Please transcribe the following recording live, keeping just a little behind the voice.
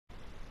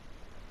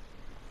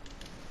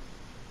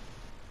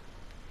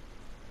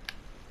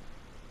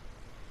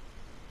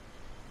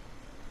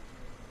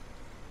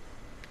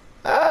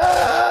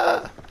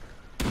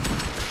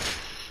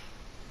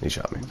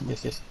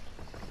Yes.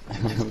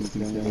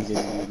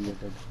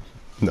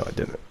 No, I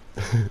didn't.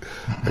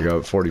 I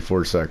got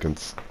 44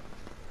 seconds.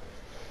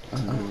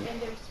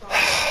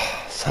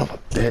 Son of a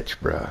bitch,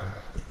 bruh.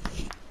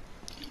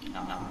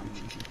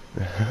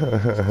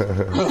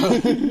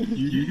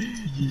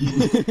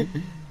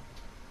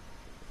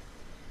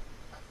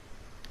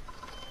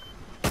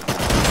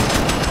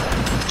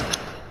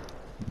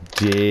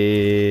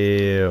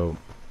 Damn.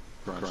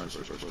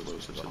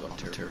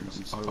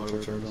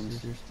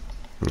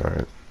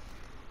 Alright.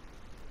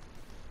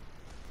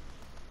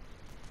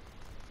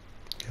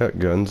 Got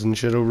guns and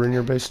shit over in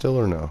your base still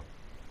or no?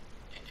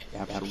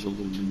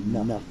 Absolutely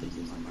nothing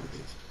in my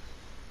base.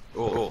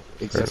 Oh,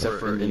 except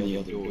for in the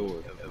other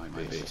door of my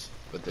base.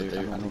 But I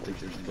don't think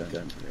there's any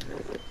guns there.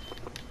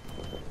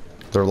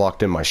 They're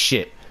locked in my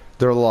shit.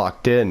 They're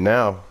locked in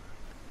now.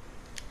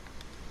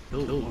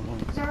 I'm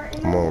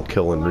gonna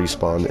kill and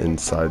respawn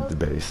inside the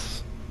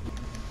base.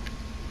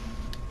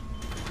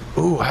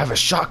 Ooh, I have a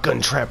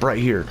shotgun trap right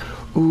here.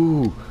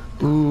 Ooh.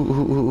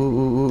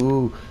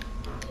 Ooh.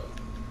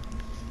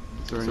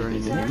 Is there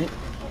anything in it?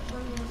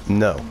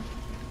 No.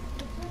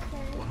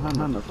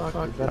 What the fuck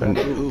is that?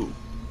 Ooh.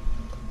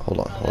 Hold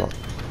on.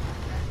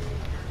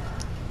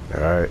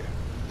 Alright.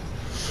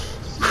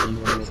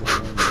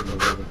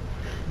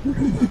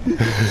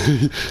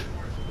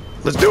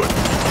 Let's do it!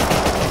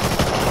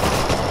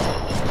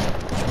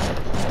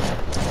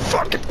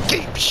 Fucking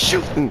keep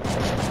shooting!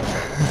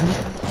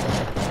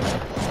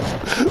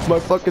 My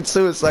fucking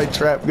suicide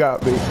trap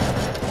got me.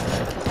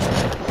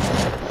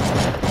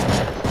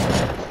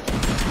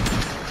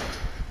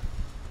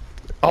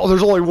 Oh,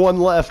 there's only one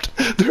left.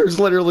 There's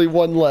literally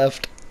one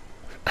left.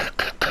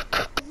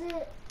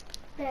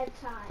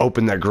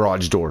 Open that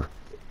garage door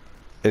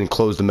and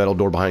close the metal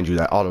door behind you.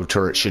 That auto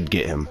turret should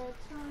get him.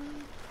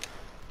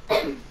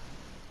 I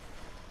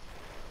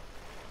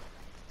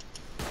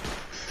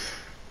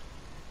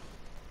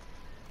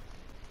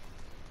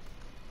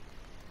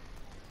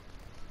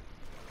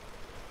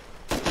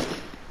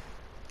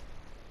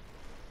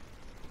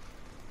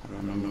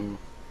don't know.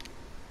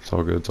 It's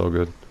all good. It's all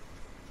good.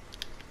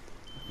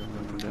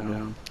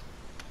 Down.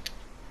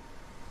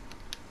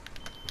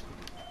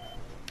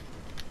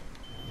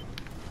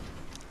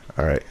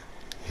 All right,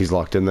 he's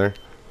locked in there.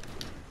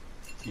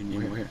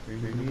 Where?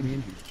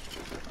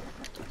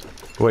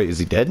 Wait, is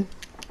he dead?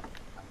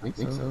 I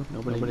think so.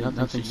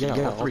 Nothing.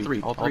 Yeah,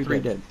 all three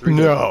dead.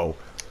 No.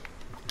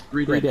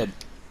 Three dead.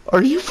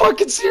 Are you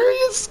fucking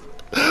serious?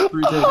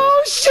 Three dead.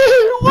 Oh shit,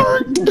 it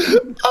worked!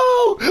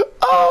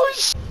 Oh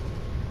shit.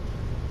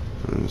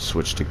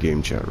 Switch to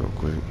game chat real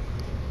quick.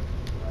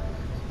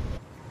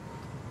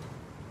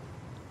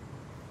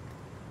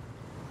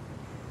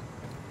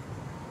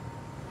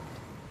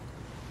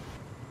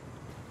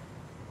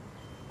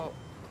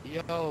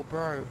 Yo,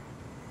 bro.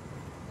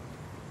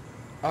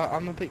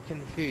 I'm a bit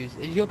confused.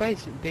 Is your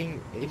base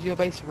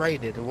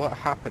raided, or what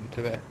happened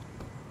to it?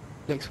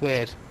 Looks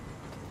weird.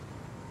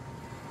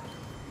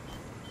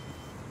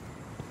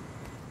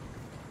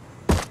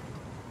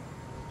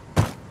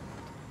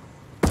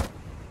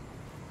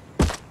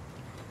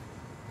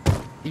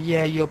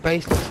 Yeah, your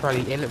base looks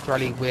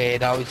really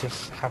weird. I was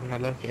just having a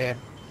look at it.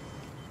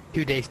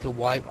 2 days till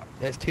wipe.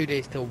 There's 2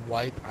 days till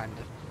wipe, and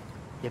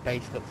your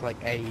base looks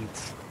like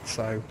AIDS.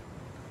 So.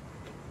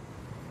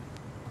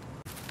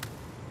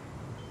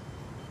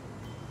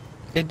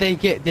 Did they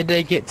get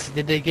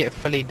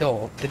fully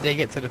door? Did they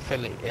get to the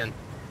fully in?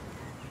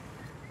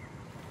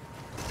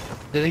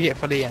 Did they get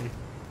fully in?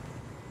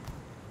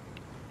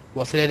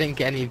 What, so they didn't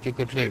get any of your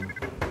good loot?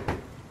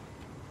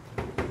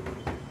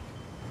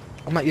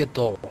 I'm at your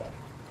door.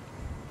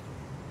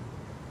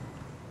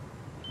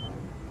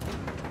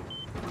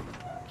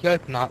 Can you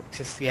open up,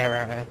 just the air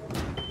out here?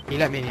 Can you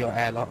let me in your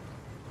airlock?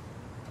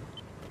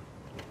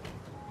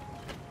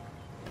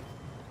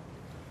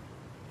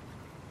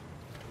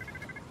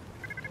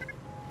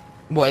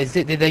 What is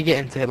it? Did they get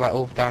into it like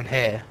all down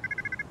here?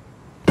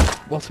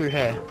 What's through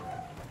here?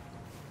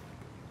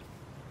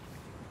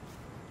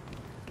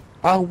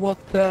 Oh, what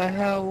the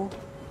hell?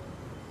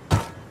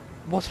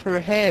 What's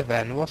through here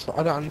then? I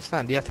don't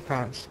understand. You have to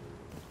pronounce.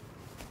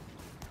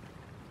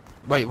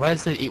 Wait, where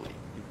do you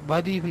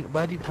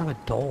have a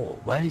door?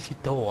 Where is your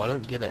door? I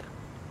don't get it.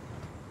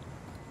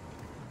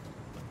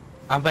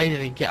 I made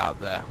it get up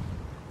there.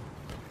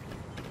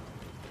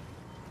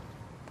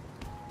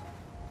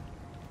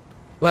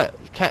 Well,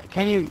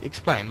 can you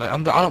explain? Like, I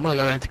don't want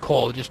to go into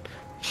call. Just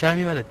show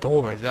me where the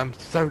door is. I'm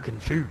so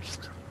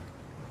confused.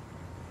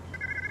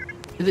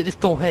 Is it this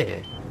door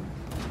here?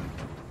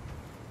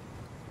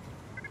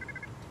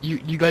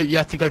 You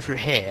have to go through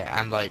here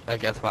and like I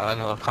guess about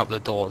another couple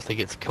of doors to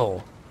get to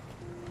call.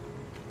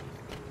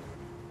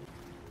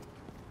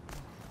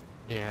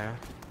 Yeah.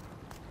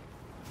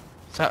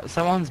 So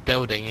someone's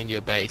building in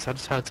your base. I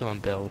just heard someone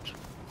build.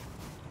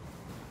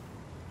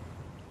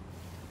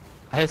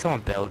 I heard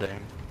someone building.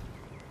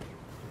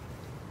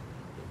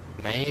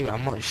 Maybe,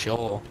 I'm not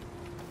sure.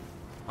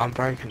 I'm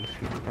very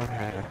confused.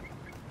 Okay.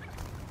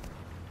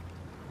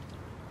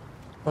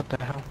 What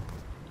the hell?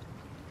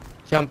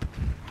 Jump.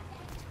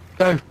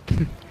 Go.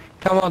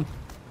 Come on.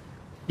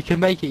 You can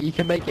make it, you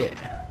can make it.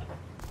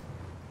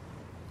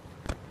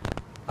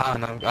 Oh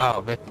no,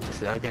 oh,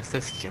 I guess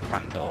this is your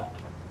front door.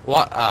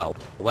 What? Oh,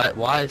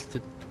 why is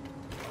the...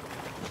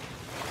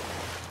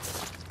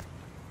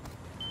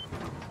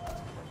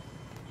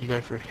 You go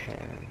through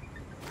here.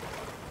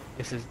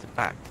 This is the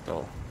back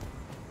door.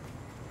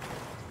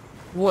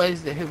 What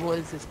is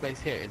this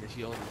space here? Is this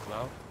yours as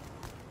well?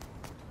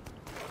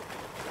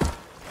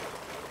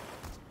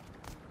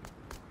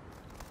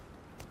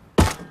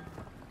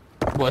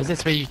 What is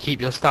this where you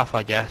keep your stuff,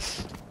 I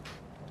guess?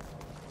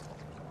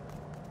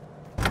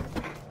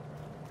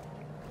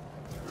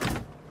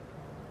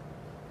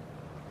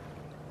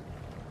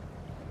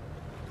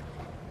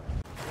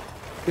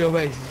 Your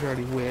base is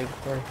really weird,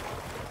 bro.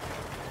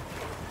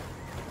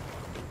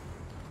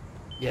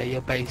 Yeah,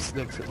 your base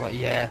looks like,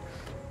 yeah.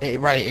 It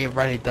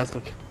really does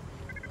look...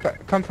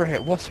 Come through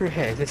here. What's through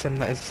here? Is this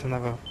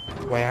another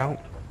way out?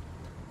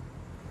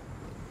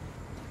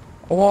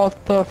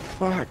 What the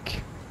fuck?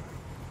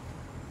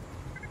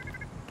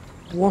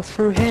 What's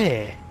through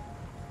here?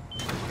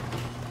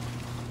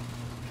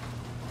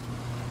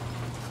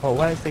 Oh,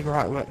 where's the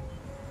garage? What?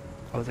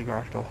 Oh, there's the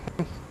garage door.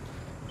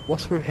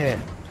 What's through here?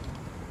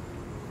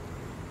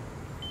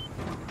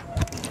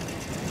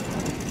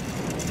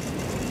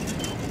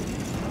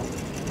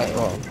 Wait,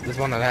 well, there's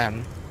one of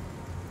them.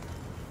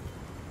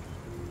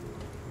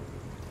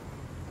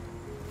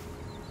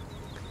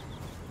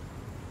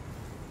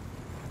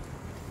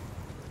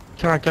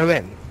 Can I go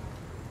in?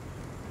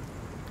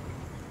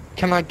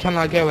 Can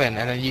I go in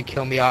and then you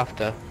kill me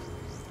after?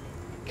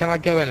 Can I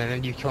go in and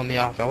then you kill me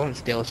after? I want to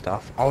steal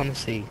stuff. I want to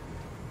see.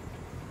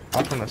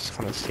 I just want to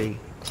kind of see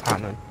what's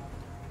happening.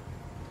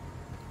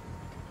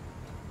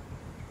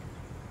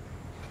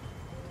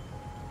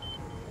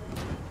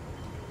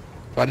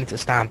 Do I need to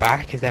stand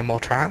back? Is there more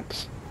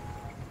traps?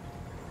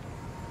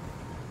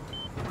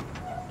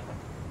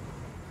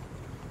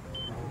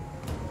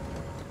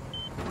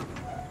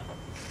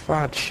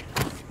 Fudge.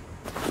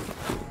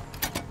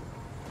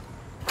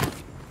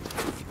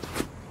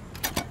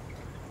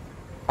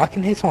 I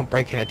can hear someone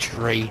breaking a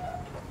tree.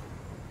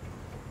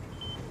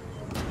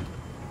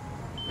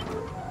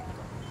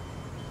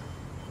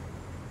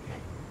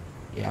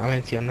 Yeah, I'm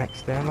into your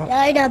next there. No,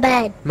 no,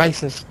 bed.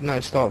 Mason's no,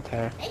 stop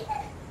there.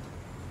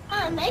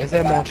 Is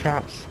there more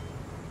traps?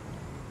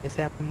 Is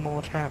there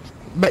more traps?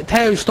 But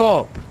Teo,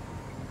 stop!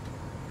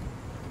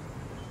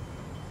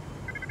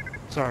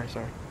 Sorry.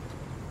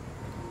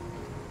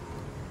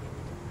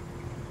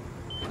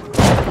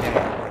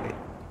 Yeah, ready.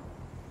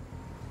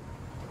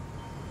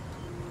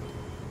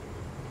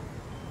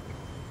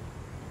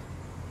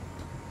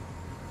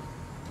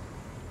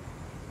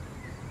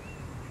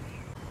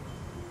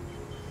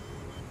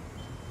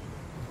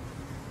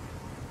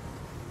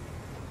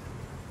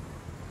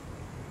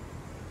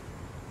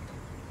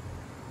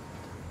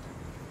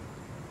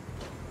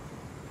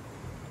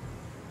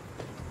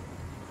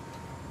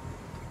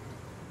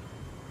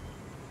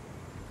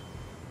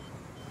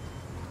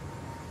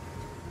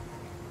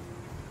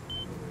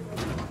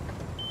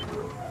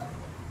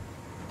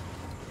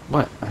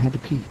 What? I had to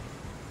pee.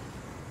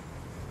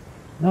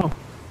 No.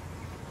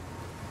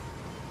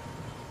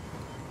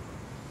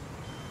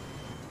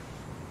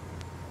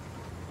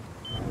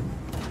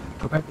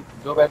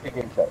 Go back to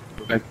game chat.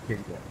 Go back to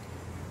game chat.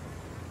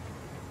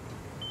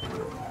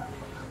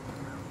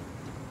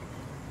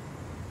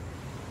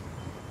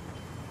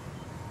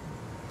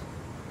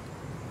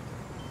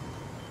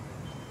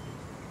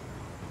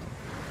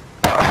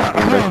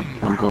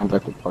 I'm going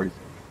back to party.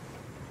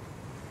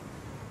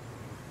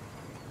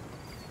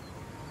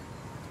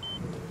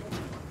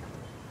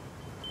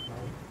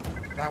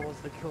 That was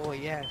the call,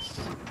 yes.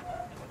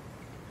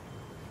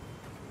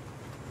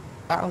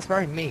 That was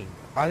very mean.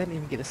 I didn't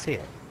even get to see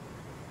it.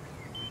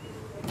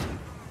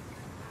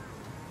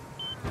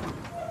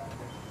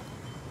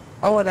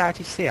 I would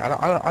actually see it.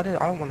 I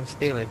don't want to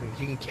steal it because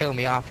you can kill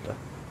me after.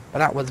 But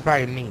that was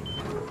very mean.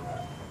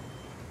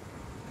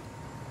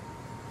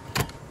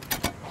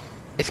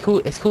 It's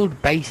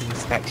called base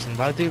inspections.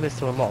 I do this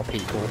to a lot of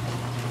people.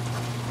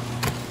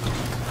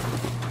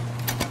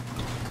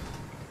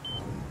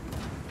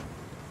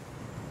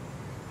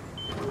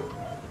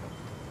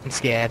 I'm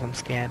scared. Oh,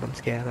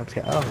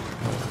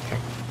 okay.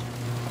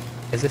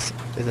 Is this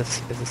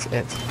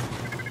it?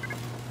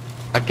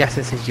 I guess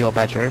this is your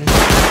bedroom.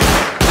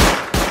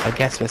 I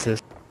guess this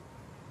is...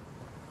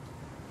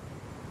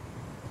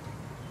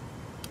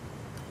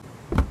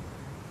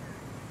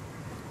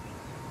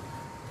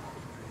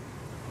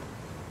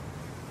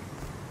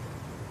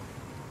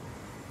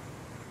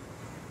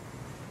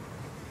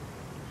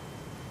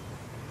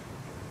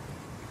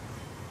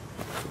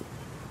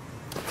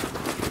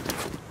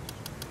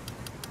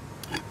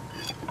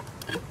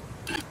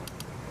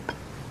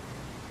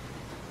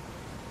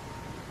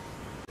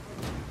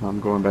 I'm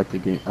going back to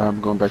game.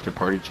 I'm going back to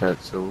party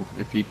chat. So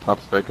if he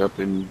pops back up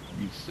and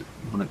you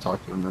want to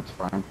talk to him, that's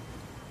fine.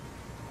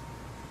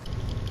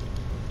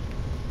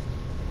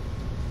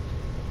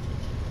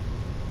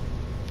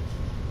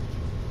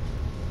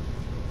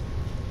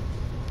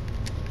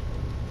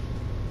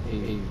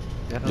 Hey.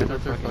 Yeah, they're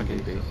fucking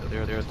base.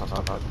 They're at the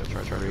top of the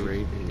treasure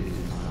rate.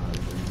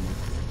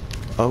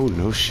 Oh,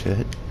 no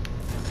shit.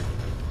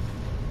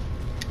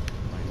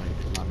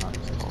 Not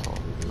as tall.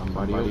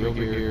 Somebody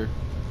over here.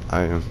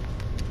 I am.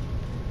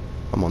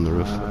 I'm on the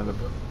roof. On the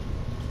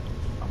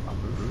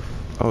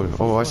roof?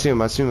 Oh, I see him.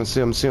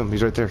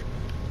 He's right there.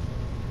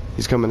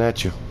 He's coming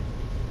at you.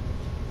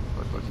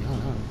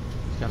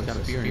 He's got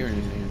a spear in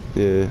his hand.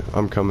 Yeah,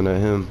 I'm coming at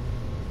him.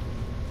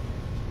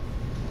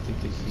 I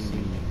think they see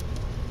me.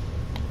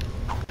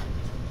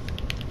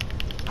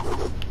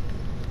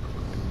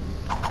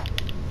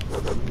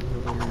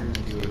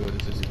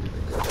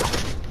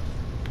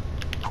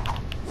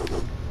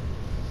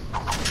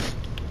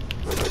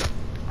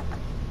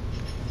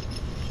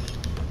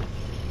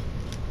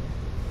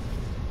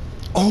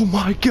 Oh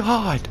my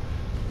god!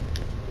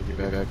 Get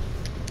back.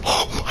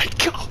 Oh my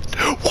god!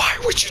 Why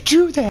would you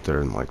do that? There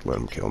and like let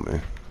him kill me.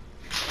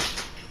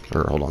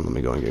 Or hold on, let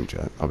me go in game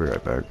chat. I'll be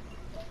right back.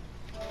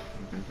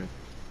 Okay.